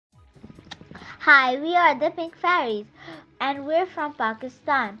Hi, we are the Pink Fairies and we're from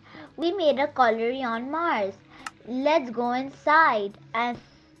Pakistan. We made a colony on Mars. Let's go inside and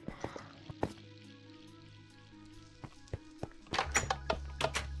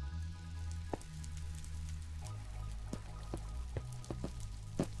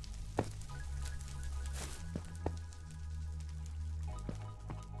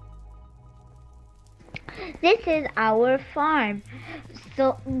this is our farm.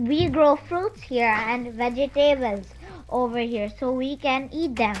 So we grow fruits here and vegetables over here so we can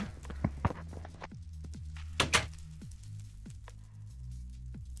eat them.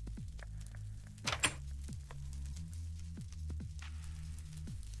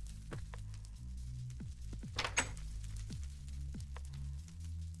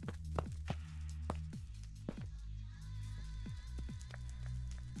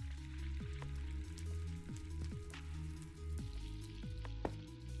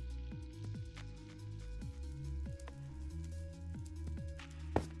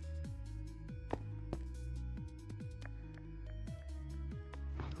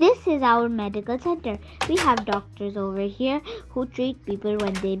 This is our medical center. We have doctors over here who treat people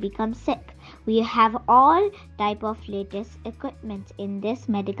when they become sick. We have all type of latest equipment in this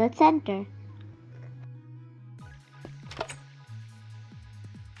medical center.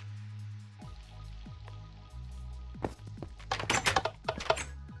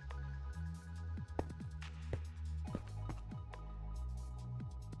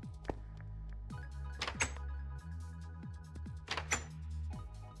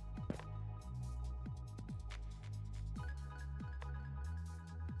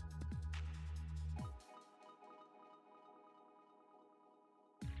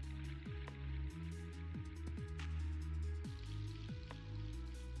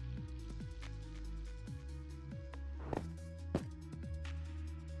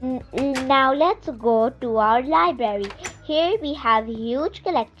 Now let's go to our library. Here we have huge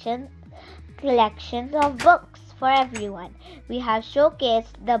collections of books for everyone. We have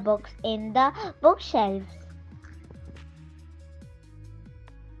showcased the books in the bookshelves.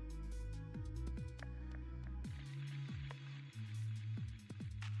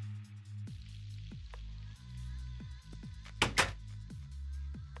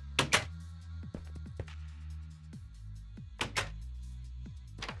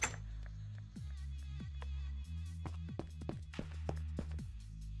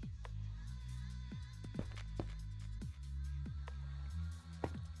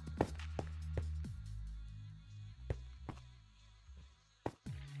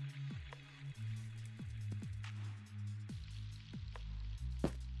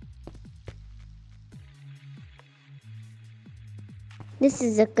 This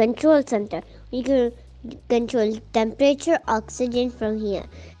is a control center. We can control temperature, oxygen from here.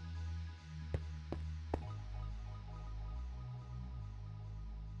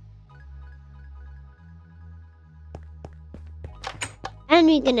 And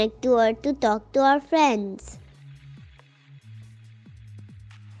we connect to Earth to talk to our friends.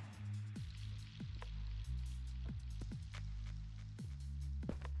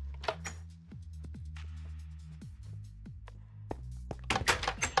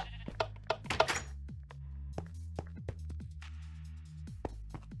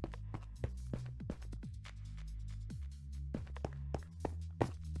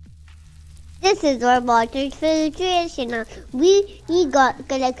 This is our water filtration. We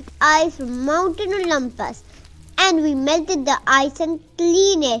collect ice from Mountain Olympus and we melted the ice and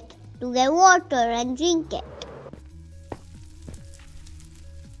clean it to get water and drink it.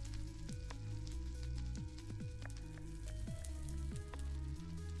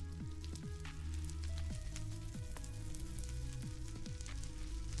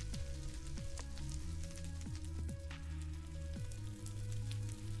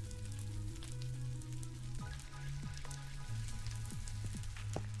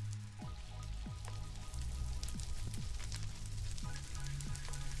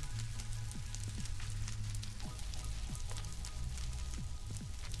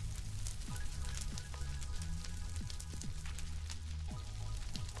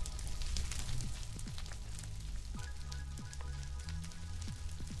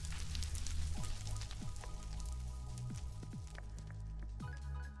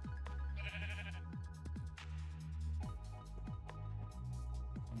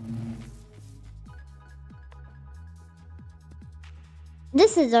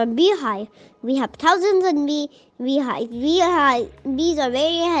 This is our beehive. We have thousands of beehives. Bees are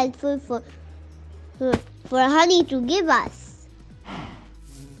very helpful for honey to give us.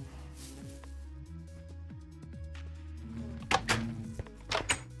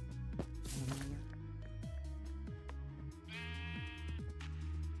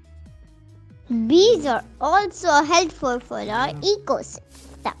 Bees are also helpful for our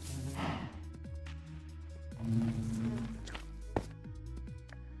ecosystem.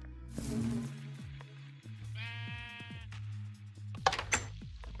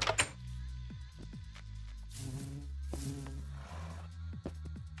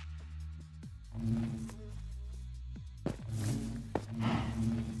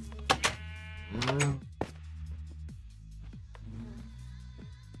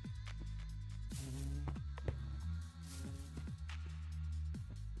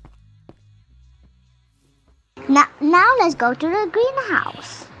 Now let's go to the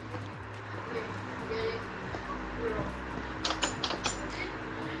greenhouse.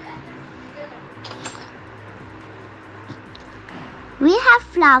 We have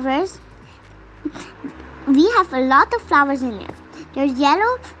flowers. We have a lot of flowers in here. There's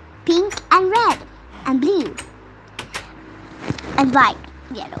yellow, pink, and red, and blue, and white,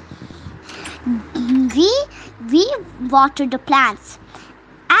 yellow. We water the plants,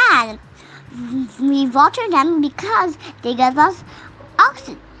 and we water them because they give us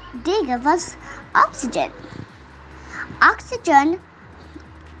oxygen. Oxygen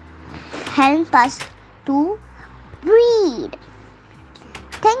helps us to breathe.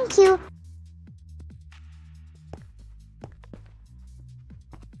 Thank you.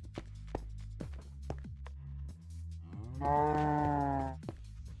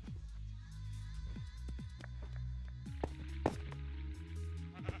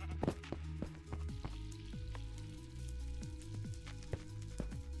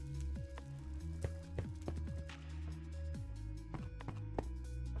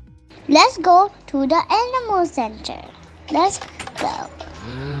 Let's go to the animal center. Let's go.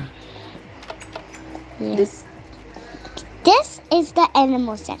 This is the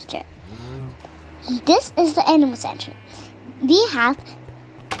animal center. This is the animal center. We have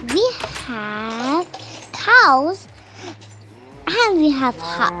cows, and we have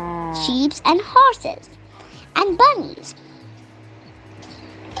sheep and horses and bunnies.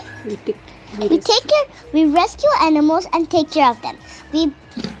 We rescue animals and take care of them.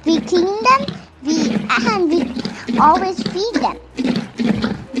 We clean them. We always feed them.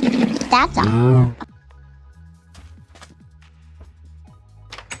 That's all.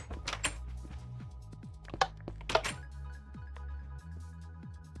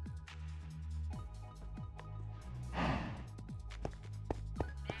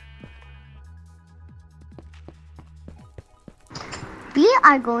 We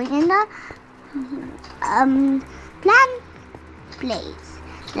are going in the plant place.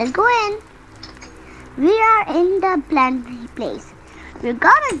 Let's go in. We are in the plant place. We're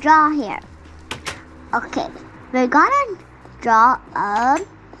gonna draw here. Okay, we're gonna draw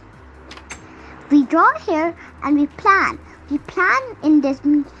we draw here and we plan. We plan in this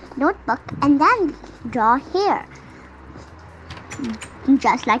notebook and then draw here.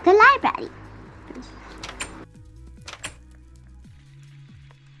 Just like a library.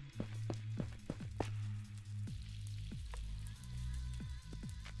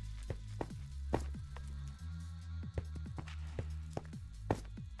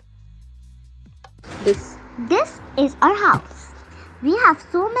 This is our house. We have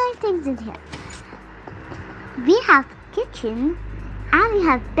so many things in here. We have kitchen and we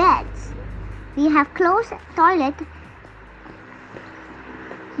have beds. We have clothes, toilet.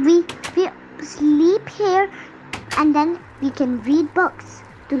 We sleep here and then we can read books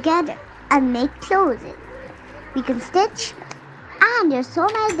together and make clothes. We can stitch, and there's so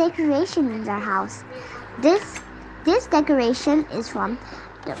many decorations in our house. This decoration is from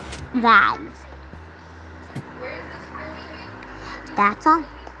the vans. That's all.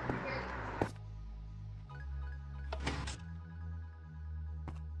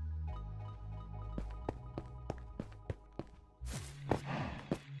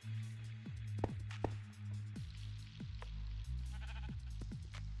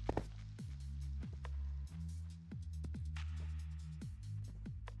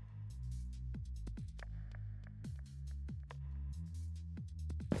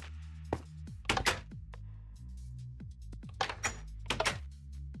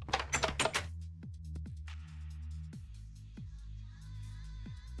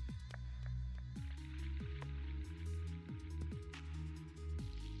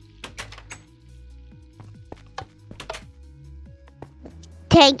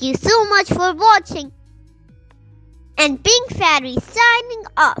 Thank you so much for watching. And Pink Fairy signing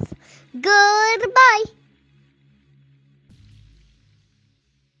off. Goodbye.